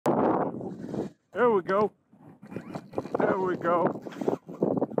we go. There we go.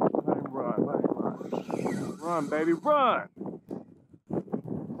 Let him run, let him run. Run, baby, run!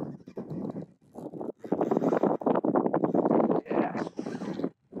 Yes.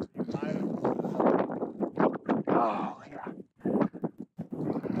 Oh, yeah.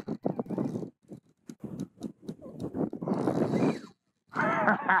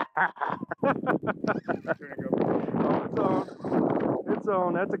 It's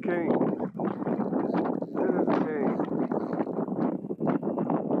on. That's a king. That is a king.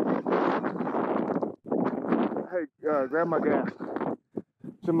 Hey, grab my gas.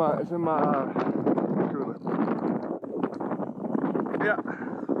 It's in my cooler. Yeah.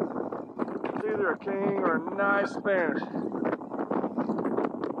 It's either a king or a nice Spanish.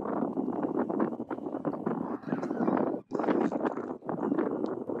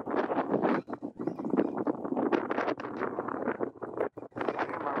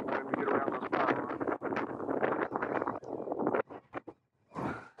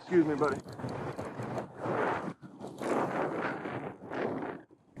 Excuse me, buddy.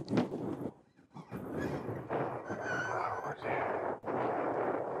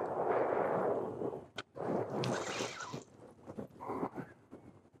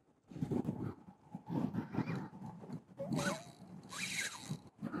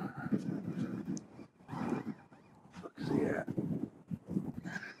 Look, see that?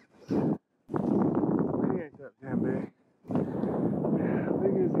 He ain't that damn big. How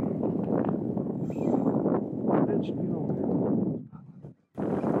big is he? Bitch, you know.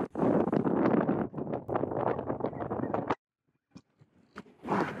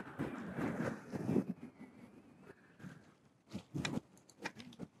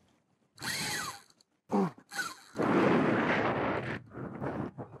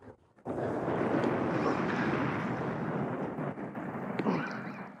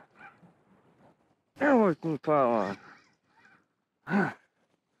 Everyone's from the pile on.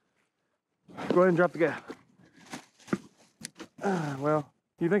 Go ahead and drop the gas. Well,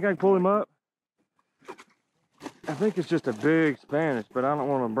 you think I can pull him up? I think it's just a big Spanish, but I don't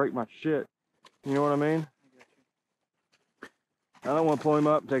want to break my shit. You know what I mean? I don't want to pull him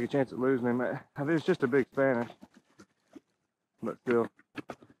up and take a chance at losing him. I think it's just a big Spanish, but still.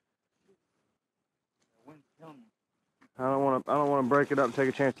 I don't want to break it up and take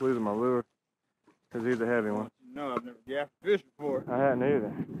a chance to losing my lure, because he's a heavy one. No, I've never gaffed fish before. I hadn't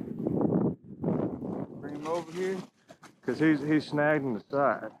either. Bring him over here. Because he's snagged in the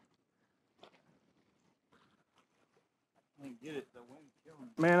side. I can't get it. The wind's killing me.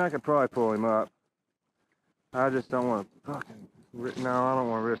 Man, I could probably pull him up. I just don't want to fucking... No, I don't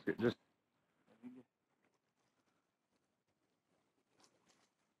want to risk it. Just...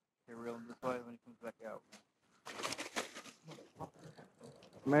 Okay, reel him this way when he comes back out.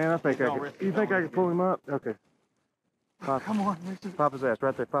 Man, I think I could... You think I could pull him up? Okay. Pop. Come on. Pop his ass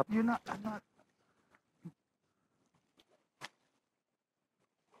right there. Pop. You're not... I'm not...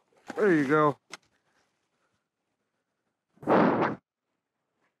 There you go. There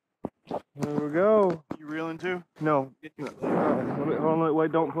we go. You reeling too? No. No. Hold on,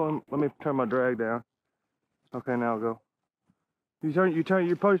 wait, don't pull him. Let me turn my drag down. Okay, now go. You're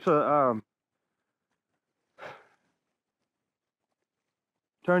supposed to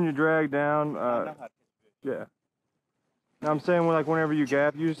turn your drag down. Yeah. Now I'm saying, like, whenever you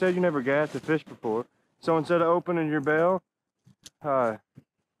gaff, you said you never gaffed a fish before. So instead of opening your bail,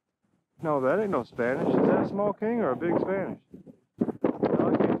 no, that ain't no Spanish. Is that a small king or a big Spanish? No,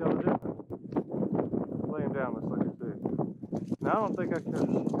 I can't tell the difference. Lay him down, let's look and see. No, I don't think I could.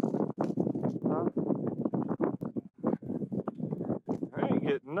 Huh? I ain't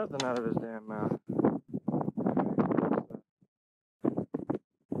getting nothing out of his damn mouth.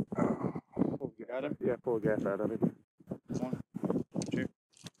 You got him? Yeah, pull a gaff out of him. 1, 2.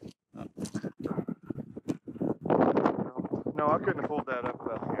 Oh. No, I couldn't have pulled that up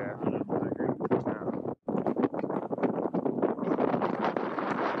without the gaff.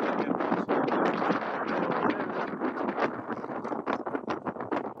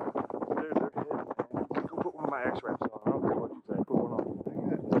 My X-Raps on. I don't care what you say. Put one on.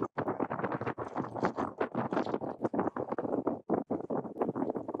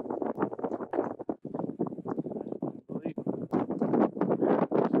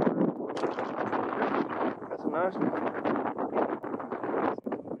 That's a nice one.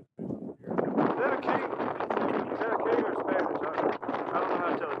 Is that a king? Is that a king or Spanish? I don't know how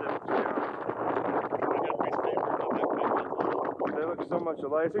to tell the difference, to be honest. They look so much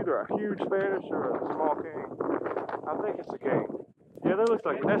alike. It's either a huge Spanish or a small king. I think it's a king. Yeah, that looks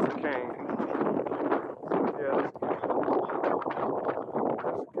like that's a king.